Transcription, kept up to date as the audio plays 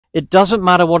It doesn't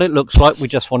matter what it looks like, we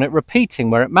just want it repeating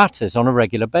where it matters on a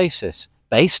regular basis,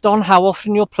 based on how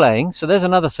often you're playing. So there's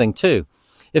another thing too.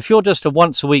 If you're just a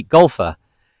once a week golfer,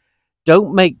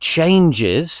 don't make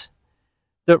changes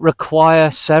that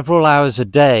require several hours a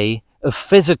day of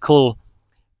physical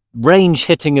range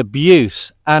hitting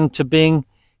abuse and to being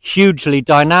hugely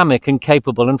dynamic and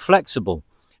capable and flexible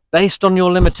based on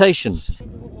your limitations.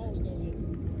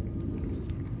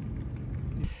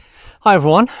 Hi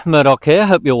everyone, Murdoch here,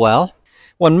 hope you're well.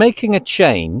 When making a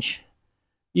change,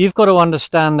 you've got to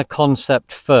understand the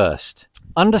concept first.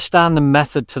 Understand the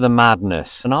method to the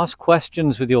madness and ask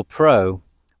questions with your pro.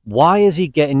 Why is he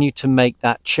getting you to make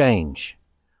that change?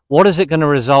 What is it going to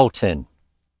result in?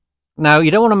 Now, you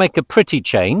don't want to make a pretty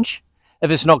change if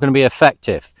it's not going to be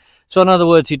effective. So in other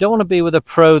words, you don't want to be with a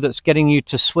pro that's getting you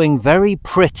to swing very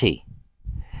pretty.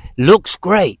 Looks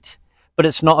great, but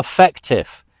it's not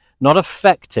effective. Not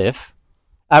effective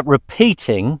at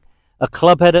repeating a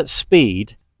clubhead at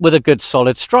speed with a good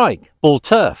solid strike, ball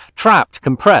turf, trapped,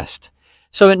 compressed.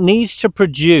 So it needs to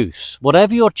produce,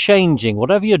 whatever you're changing,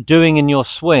 whatever you're doing in your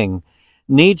swing,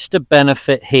 needs to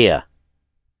benefit here.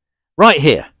 Right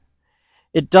here.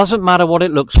 It doesn't matter what it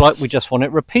looks like, we just want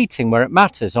it repeating where it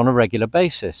matters on a regular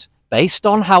basis, based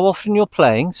on how often you're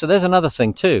playing. So there's another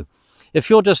thing too.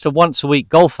 If you're just a once a week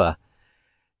golfer,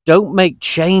 don't make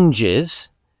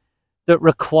changes that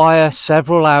require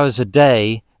several hours a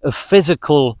day of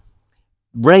physical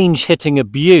range hitting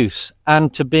abuse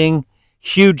and to being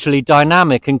hugely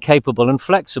dynamic and capable and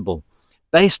flexible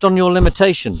based on your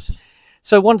limitations.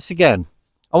 So once again,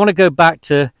 I want to go back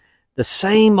to the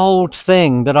same old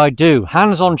thing that I do,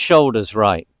 hands on shoulders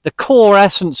right. The core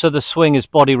essence of the swing is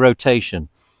body rotation.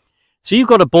 So you've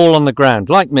got a ball on the ground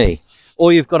like me,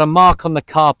 or you've got a mark on the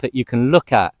carpet you can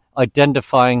look at,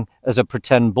 identifying as a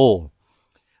pretend ball.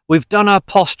 We've done our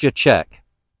posture check.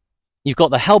 You've got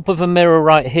the help of a mirror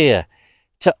right here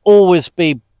to always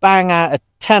be bang out a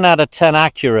 10 out of 10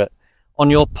 accurate on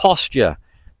your posture.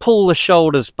 Pull the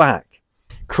shoulders back.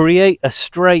 Create a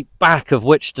straight back of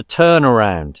which to turn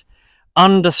around.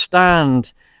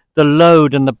 Understand the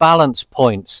load and the balance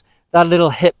points. That little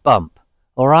hip bump,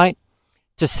 all right?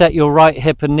 To set your right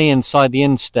hip and knee inside the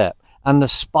instep. And the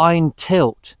spine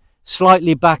tilt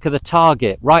slightly back of the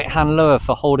target. Right hand lower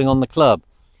for holding on the club.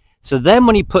 So then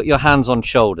when you put your hands on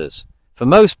shoulders, for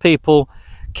most people,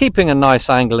 keeping a nice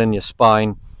angle in your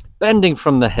spine, bending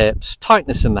from the hips,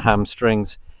 tightness in the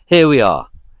hamstrings, here we are.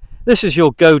 This is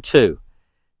your go-to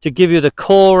to give you the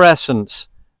core essence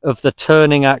of the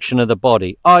turning action of the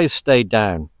body. Eyes stay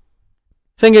down.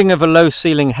 Thinking of a low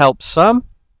ceiling helps some.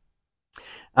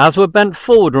 As we're bent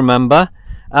forward, remember,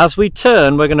 as we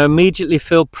turn, we're going to immediately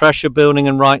feel pressure building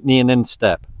in right knee and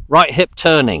instep. Right hip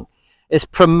turning. Is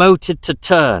promoted to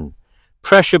turn.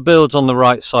 Pressure builds on the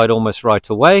right side almost right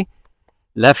away.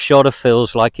 Left shoulder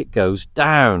feels like it goes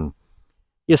down.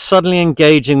 You're suddenly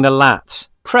engaging the lats.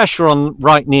 Pressure on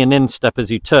right knee and instep as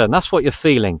you turn. That's what you're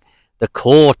feeling. The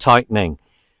core tightening.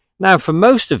 Now, for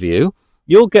most of you,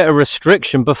 you'll get a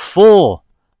restriction before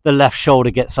the left shoulder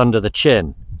gets under the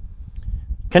chin.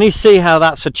 Can you see how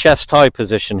that's a chest high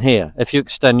position here if you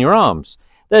extend your arms?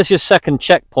 There's your second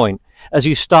checkpoint as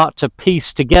you start to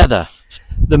piece together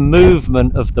the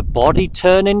movement of the body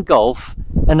turn in golf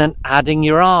and then adding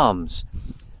your arms.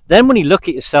 Then when you look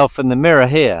at yourself in the mirror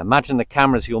here, imagine the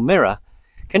camera's your mirror,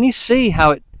 can you see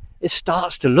how it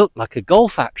starts to look like a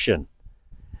golf action?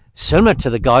 Similar to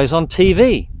the guys on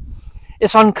TV.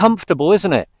 It's uncomfortable,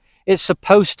 isn't it? It's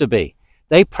supposed to be.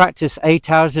 They practice 8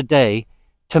 hours a day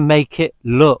to make it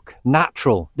look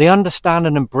natural. They understand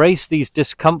and embrace these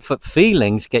discomfort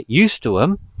feelings, get used to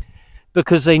them,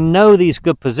 because they know these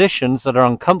good positions that are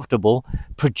uncomfortable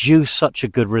produce such a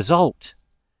good result.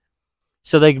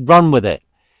 So they run with it.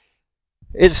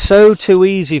 It's so too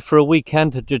easy for a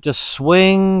weekender to just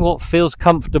swing what feels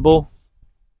comfortable,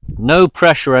 no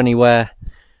pressure anywhere,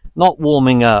 not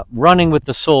warming up, running with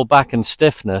the sore back and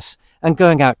stiffness, and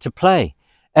going out to play.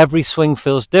 Every swing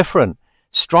feels different.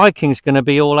 Striking's going to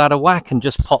be all out of whack and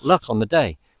just pot luck on the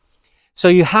day. So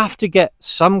you have to get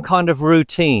some kind of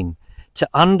routine to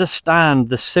understand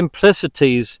the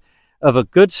simplicities of a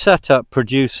good setup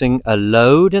producing a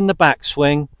load in the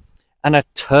backswing and a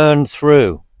turn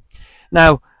through.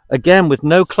 Now, again, with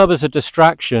no club as a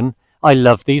distraction, I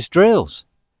love these drills.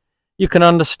 You can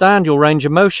understand your range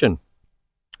of motion.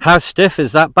 How stiff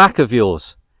is that back of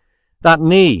yours? That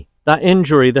knee, that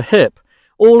injury, the hip,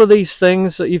 all of these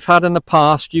things that you've had in the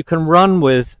past, you can run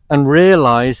with and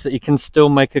realize that you can still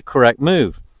make a correct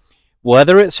move.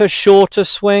 Whether it's a shorter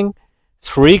swing,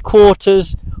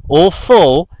 3/4 or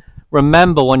full,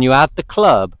 remember when you add the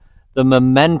club, the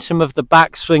momentum of the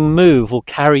backswing move will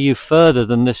carry you further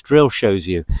than this drill shows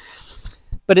you.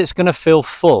 But it's going to feel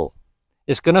full.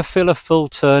 It's going to feel a full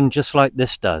turn just like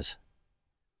this does.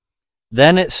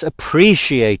 Then it's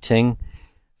appreciating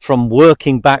from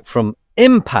working back from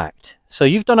impact. So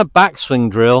you've done a backswing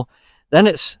drill, then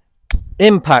it's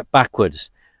impact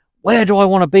backwards. Where do I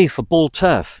want to be for ball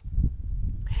turf?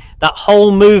 That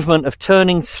whole movement of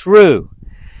turning through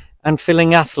and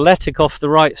feeling athletic off the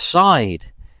right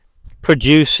side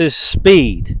produces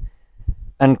speed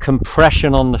and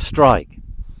compression on the strike.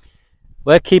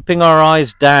 We're keeping our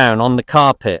eyes down on the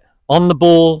carpet, on the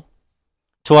ball,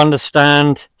 to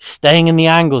understand staying in the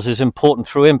angles is important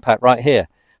through impact right here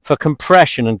for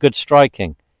compression and good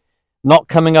striking. Not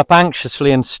coming up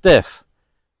anxiously and stiff,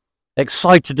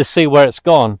 excited to see where it's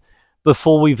gone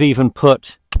before we've even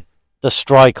put the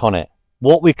strike on it.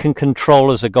 What we can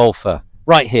control as a golfer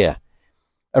right here.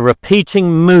 A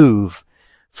repeating move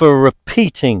for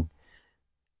repeating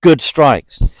good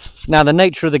strikes. Now, the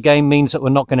nature of the game means that we're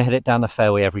not going to hit it down the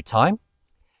fairway every time.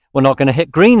 We're not going to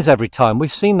hit greens every time.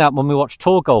 We've seen that when we watch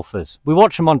tour golfers. We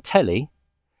watch them on telly.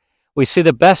 We see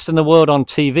the best in the world on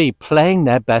TV playing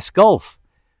their best golf.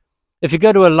 If you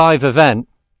go to a live event,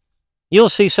 you'll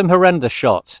see some horrendous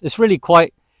shots. It's really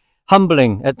quite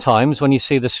humbling at times when you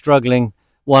see the struggling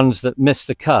ones that miss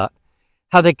the cut,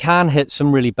 how they can hit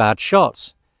some really bad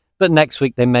shots. But next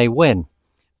week they may win.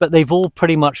 But they've all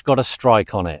pretty much got a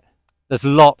strike on it. There's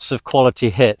lots of quality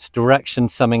hits, direction,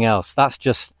 something else. That's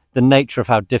just the nature of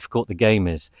how difficult the game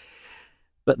is.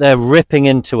 But they're ripping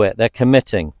into it. They're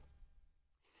committing.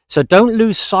 So don't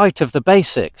lose sight of the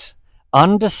basics.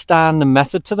 Understand the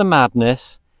method to the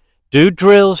madness. Do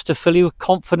drills to fill you with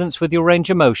confidence with your range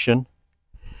of motion.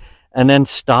 And then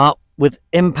start with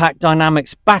impact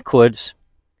dynamics backwards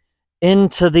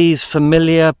into these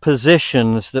familiar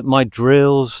positions that my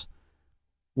drills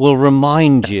will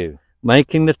remind you.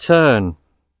 Making the turn,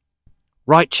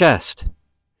 right chest,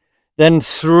 then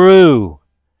through.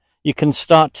 You can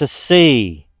start to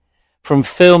see from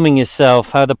filming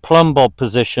yourself how the plumb bob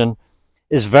position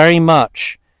is very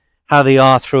much how they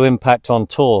are through impact on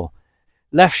tour.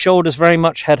 Left shoulder's very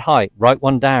much head height, right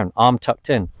one down, arm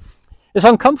tucked in. It's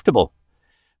uncomfortable,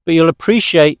 but you'll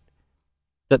appreciate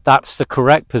that that's the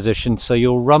correct position, so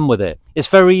you'll run with it. It's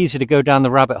very easy to go down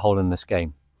the rabbit hole in this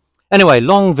game. Anyway,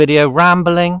 long video,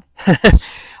 rambling.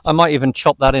 I might even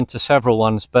chop that into several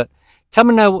ones, but let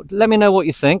me know what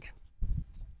you think.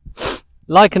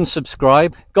 Like and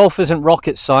subscribe. Golf isn't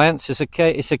rocket science.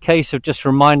 It's a case of just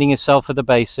reminding yourself of the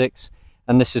basics,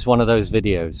 and this is one of those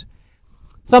videos.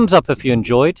 Thumbs up if you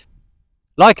enjoyed.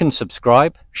 Like and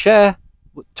subscribe. Share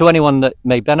to anyone that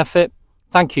may benefit.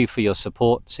 Thank you for your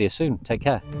support. See you soon. Take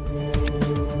care.